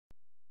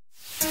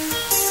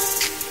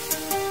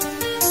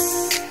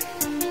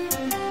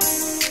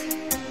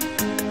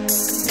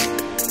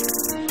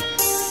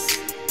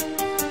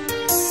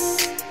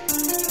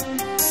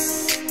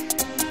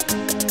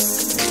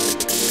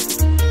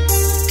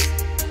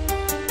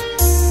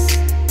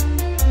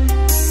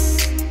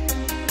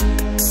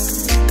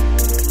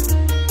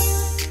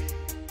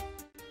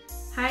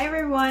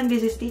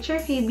this is Teacher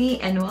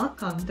Phoebe and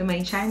welcome to my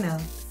channel.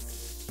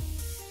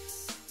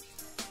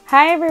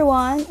 Hi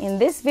everyone! In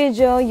this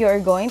video, you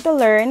are going to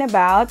learn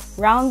about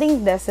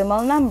rounding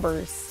decimal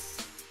numbers.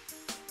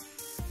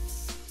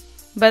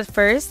 But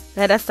first,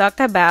 let us talk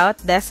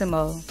about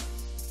decimal.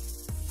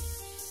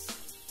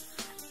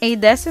 A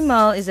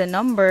decimal is a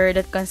number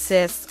that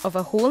consists of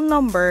a whole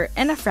number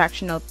and a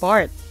fractional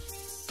part.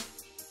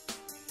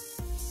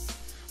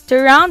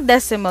 To round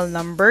decimal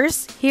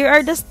numbers, here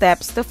are the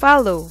steps to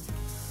follow.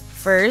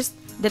 First,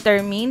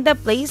 determine the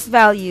place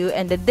value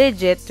and the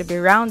digit to be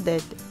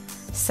rounded.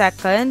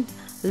 Second,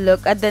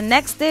 look at the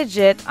next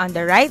digit on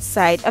the right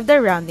side of the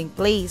rounding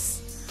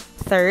place.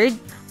 Third,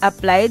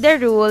 apply the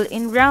rule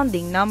in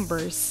rounding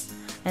numbers.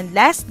 And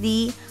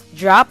lastly,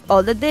 drop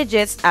all the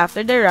digits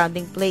after the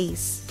rounding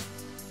place.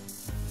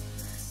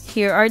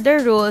 Here are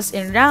the rules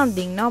in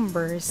rounding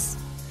numbers.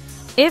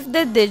 If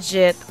the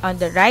digit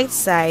on the right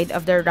side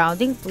of the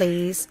rounding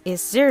place is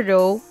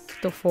 0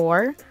 to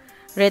 4,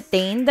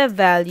 retain the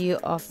value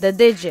of the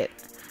digit.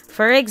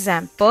 For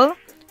example,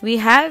 we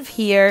have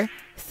here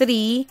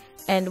 3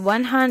 and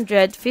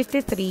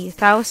 153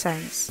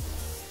 thousandths.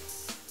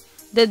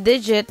 The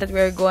digit that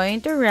we're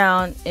going to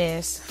round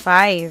is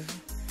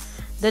 5.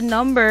 The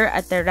number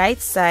at the right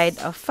side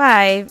of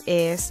 5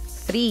 is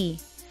 3.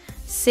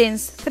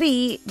 Since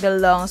 3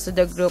 belongs to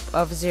the group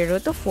of 0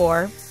 to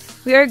 4,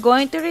 we are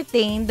going to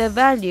retain the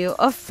value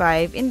of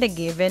 5 in the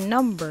given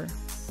number.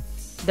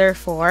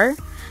 Therefore,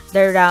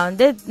 the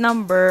rounded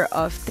number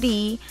of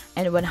 3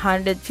 and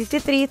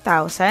 153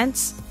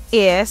 thousandths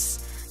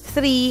is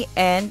 3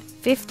 and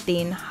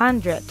 15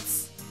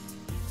 hundredths.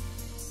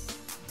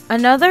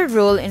 Another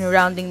rule in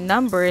rounding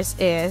numbers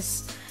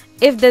is,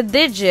 if the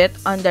digit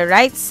on the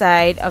right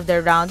side of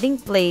the rounding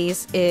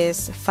place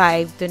is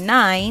 5 to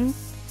 9,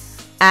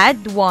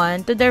 add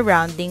 1 to the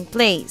rounding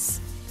place.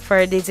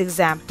 For this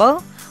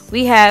example,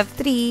 we have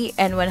 3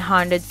 and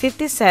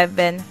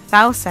 157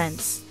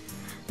 thousandths.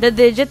 The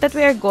digit that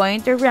we are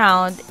going to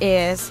round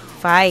is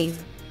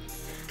 5.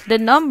 The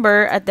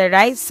number at the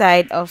right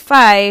side of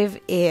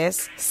 5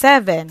 is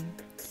 7.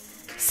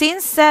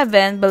 Since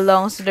 7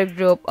 belongs to the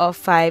group of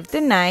 5 to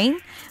 9,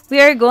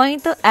 we are going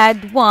to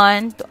add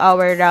 1 to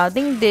our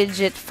rounding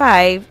digit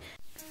 5,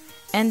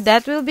 and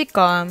that will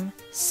become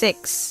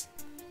 6.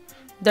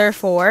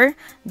 Therefore,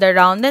 the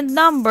rounded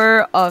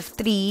number of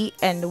 3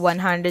 and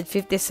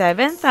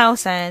 157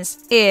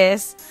 thousandths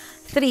is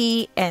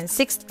 3 and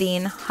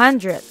 16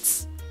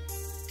 hundredths.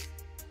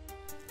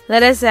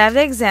 Let us have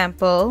the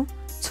example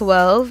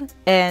 12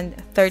 and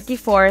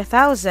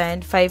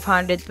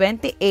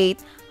 34,528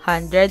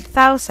 hundred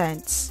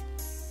thousandths.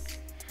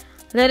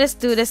 Let us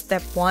do the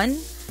step 1.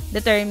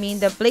 Determine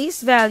the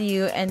place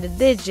value and the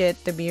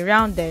digit to be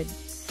rounded.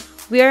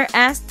 We are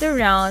asked to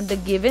round the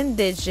given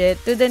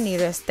digit to the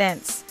nearest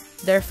tenths.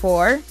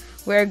 Therefore,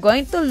 we are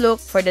going to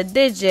look for the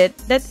digit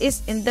that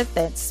is in the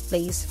tenths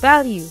place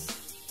value.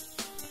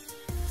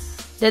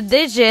 The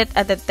digit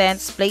at the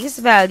tenths place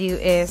value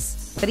is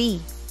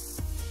 3.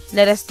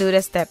 Let us do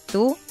the step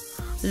 2.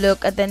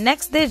 Look at the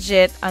next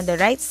digit on the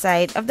right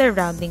side of the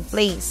rounding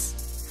place.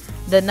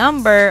 The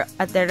number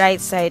at the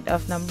right side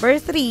of number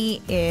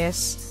 3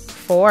 is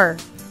 4.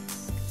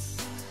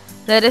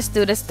 Let us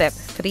do the step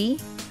 3.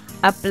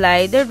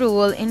 Apply the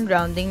rule in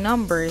rounding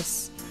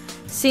numbers.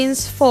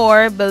 Since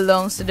 4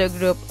 belongs to the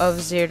group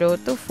of 0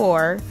 to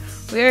 4,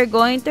 we are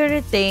going to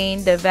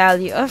retain the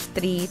value of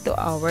 3 to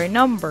our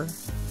number.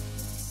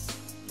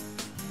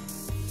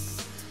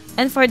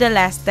 And for the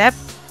last step,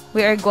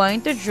 we are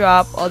going to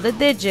drop all the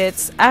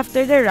digits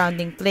after the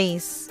rounding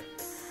place.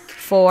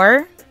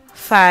 4,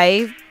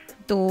 5,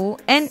 2,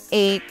 and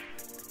 8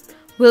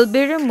 will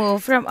be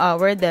removed from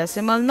our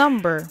decimal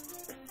number.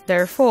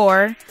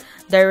 Therefore,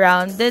 the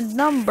rounded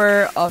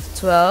number of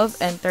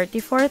 12 and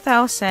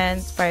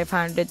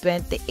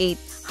 34,528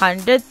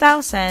 hundred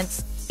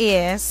thousandths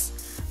is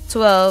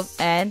 12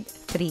 and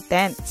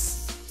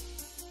 3/10.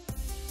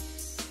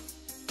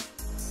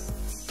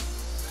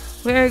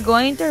 We are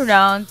going to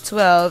round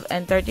 12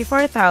 and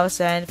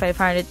 34,528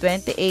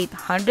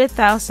 hundred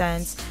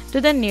thousandths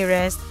to the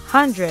nearest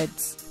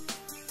hundreds.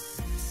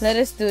 Let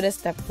us do the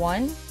step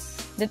 1.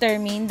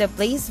 Determine the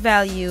place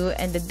value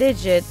and the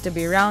digit to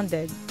be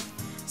rounded.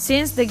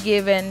 Since the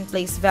given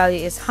place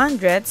value is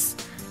hundredths,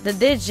 the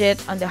digit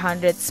on the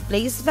hundredths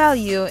place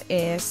value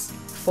is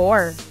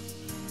 4.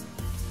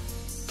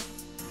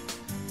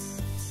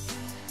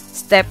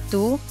 Step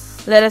 2.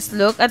 Let us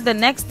look at the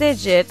next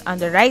digit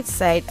on the right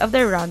side of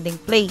the rounding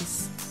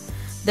place.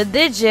 The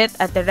digit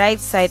at the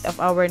right side of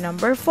our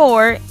number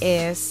 4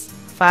 is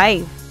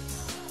 5.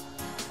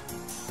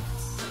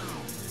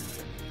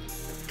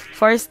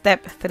 For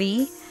step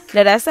 3,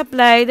 let us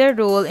apply the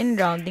rule in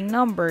rounding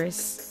numbers.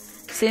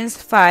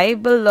 Since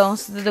 5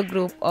 belongs to the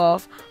group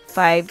of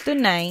 5 to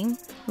 9,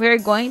 we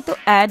are going to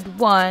add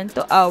 1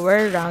 to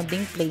our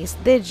rounding place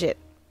digit.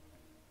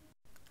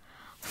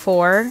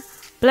 4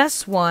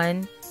 plus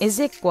 1 is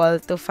equal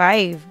to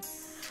 5.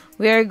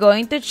 We are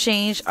going to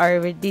change our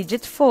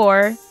digit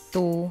 4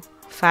 to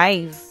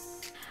 5.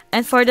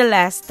 And for the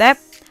last step,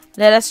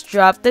 Let us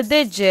drop the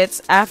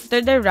digits after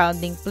the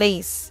rounding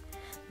place.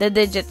 The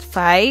digit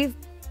 5,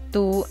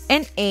 2,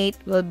 and 8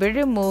 will be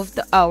removed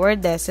to our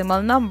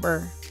decimal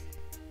number.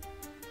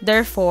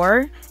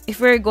 Therefore, if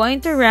we're going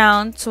to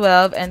round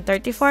 12 and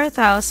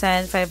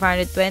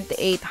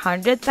 34,528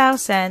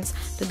 hundred-thousandths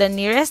to the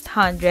nearest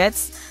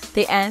hundredths,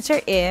 the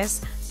answer is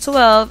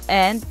 12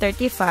 and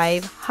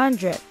 35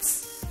 hundredths.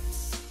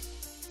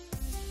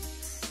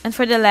 And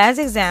for the last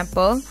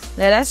example,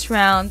 let us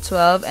round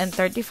 12 and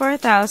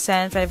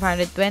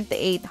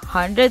 34,528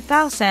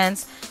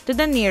 hundred-thousandths to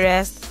the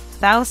nearest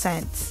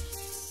thousandths.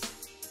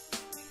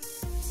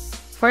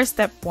 For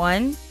step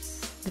 1,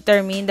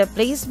 determine the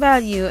place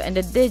value and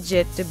the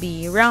digit to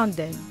be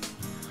rounded.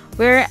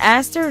 We are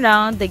asked to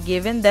round the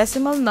given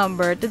decimal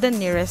number to the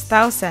nearest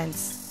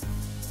thousandths.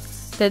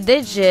 The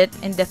digit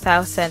in the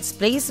thousandths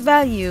place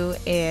value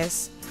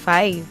is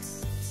 5.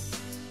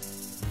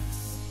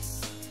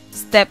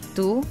 Step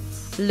 2.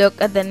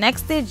 Look at the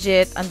next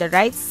digit on the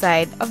right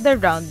side of the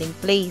rounding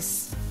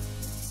place.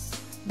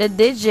 The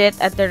digit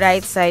at the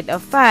right side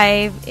of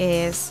 5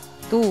 is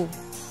 2.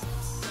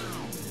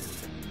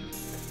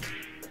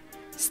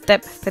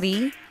 Step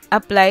 3.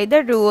 Apply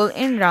the rule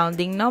in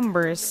rounding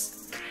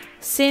numbers.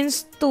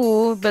 Since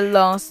 2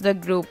 belongs to the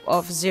group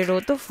of 0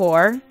 to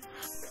 4,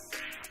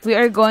 we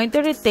are going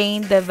to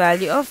retain the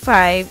value of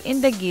 5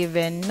 in the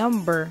given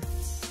number.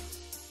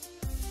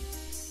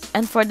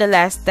 And for the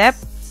last step,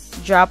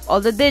 drop all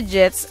the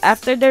digits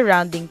after the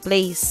rounding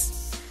place.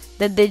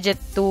 The digit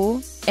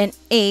 2 and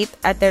 8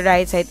 at the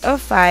right side of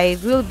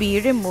 5 will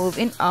be removed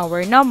in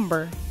our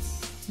number.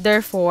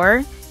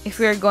 Therefore, if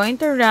we are going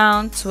to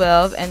round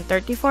 12 and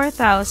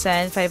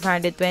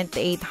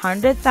 34,528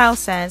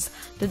 hundred-thousandths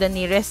to the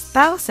nearest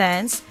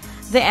thousandths,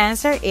 the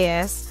answer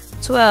is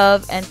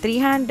 12 and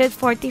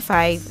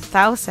 345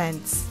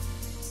 thousandths.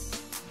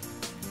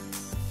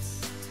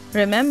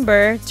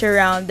 Remember to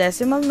round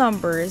decimal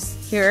numbers.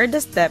 Here are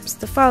the steps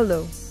to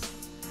follow.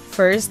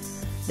 First,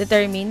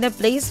 determine the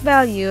place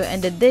value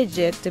and the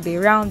digit to be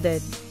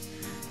rounded.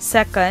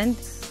 Second,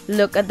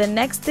 look at the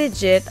next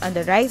digit on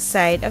the right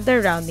side of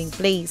the rounding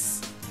place.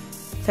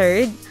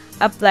 Third,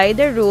 apply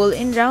the rule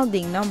in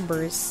rounding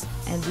numbers.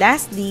 And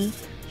lastly,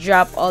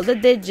 drop all the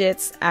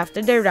digits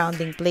after the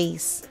rounding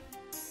place.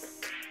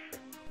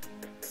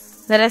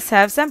 Let us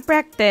have some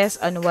practice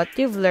on what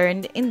you've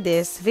learned in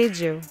this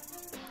video.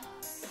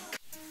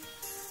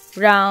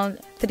 Round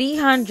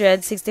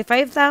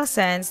 365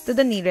 thousandths to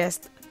the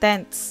nearest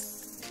tenths.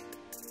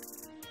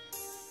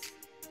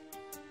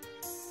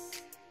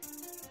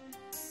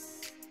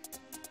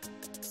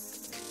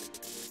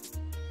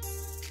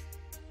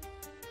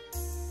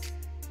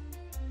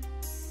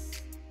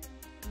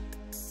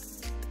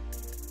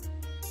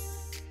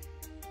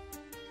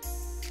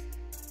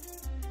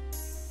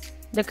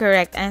 The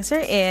correct answer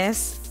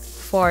is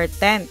 4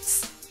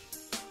 tenths.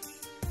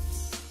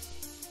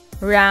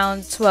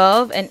 Round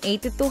 12 and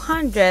 82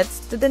 hundredths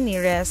to the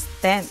nearest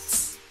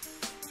tenths.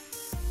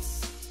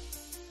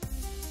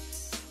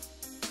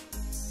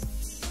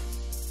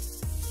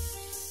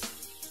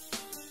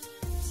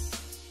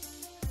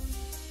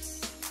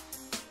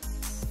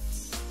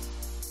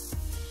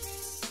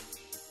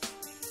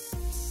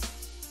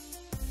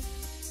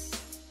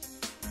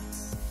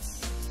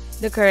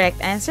 The correct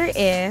answer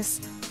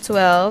is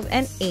 12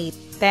 and 8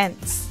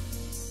 tenths.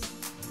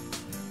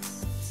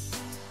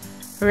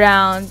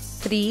 Round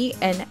 3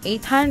 and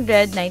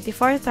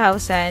 894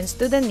 thousandths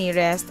to the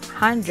nearest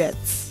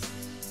hundredths.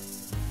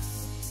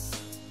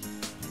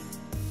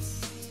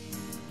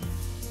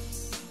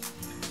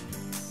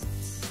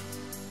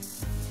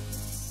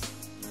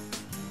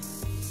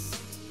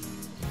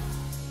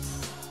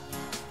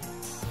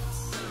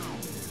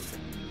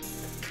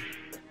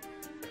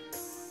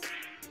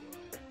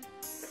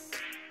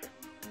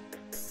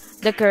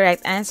 The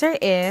correct answer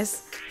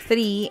is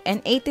 3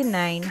 and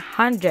 89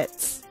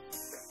 hundredths.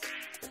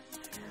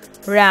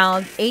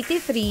 Round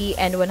 83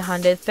 and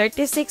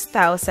 136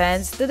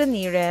 thousandths to the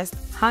nearest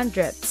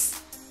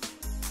hundredths.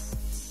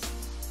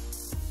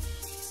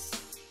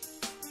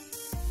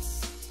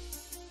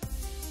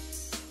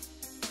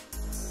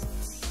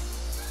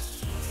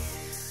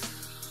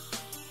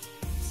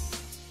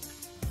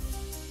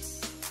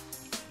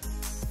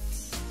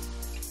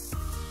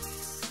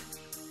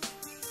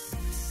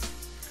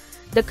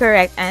 The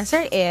correct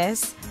answer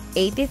is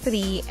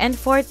 83 and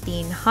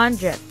 14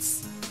 hundredths.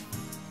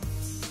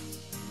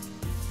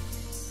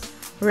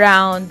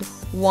 Round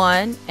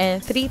 1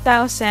 and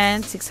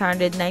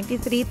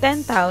 3,693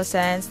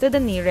 ten-thousandths to the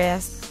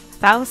nearest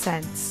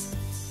thousandths.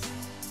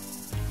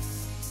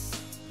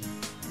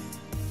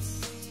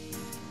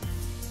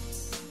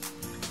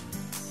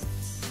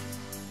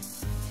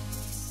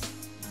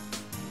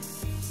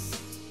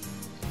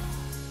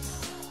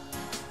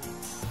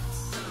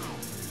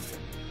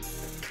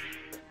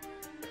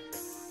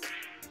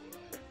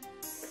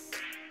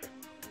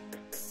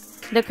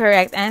 The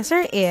correct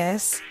answer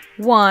is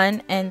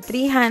 1 and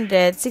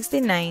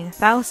 369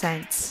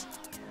 thousandths.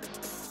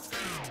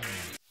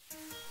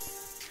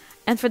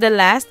 And for the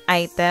last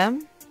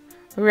item,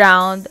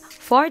 round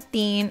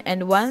 14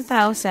 and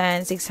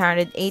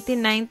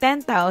 1,689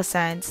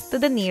 10,000s to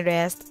the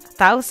nearest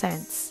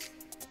thousands.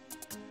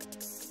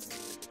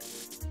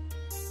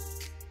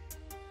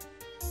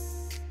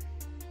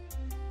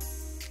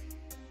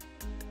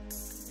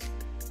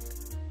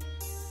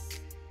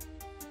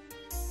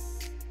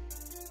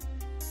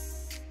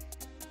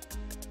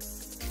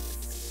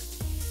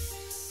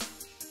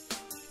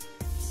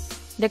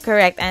 The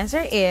correct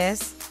answer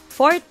is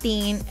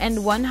 14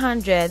 and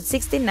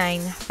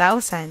 169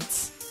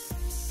 thousandths.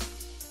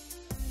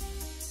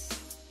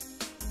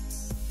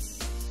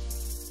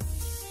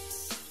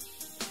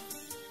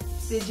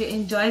 Did you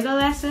enjoy the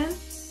lesson?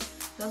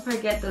 Don't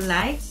forget to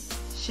like,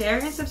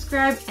 share, and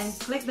subscribe, and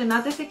click the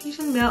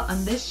notification bell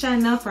on this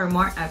channel for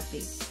more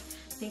updates.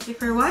 Thank you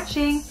for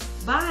watching.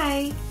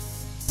 Bye!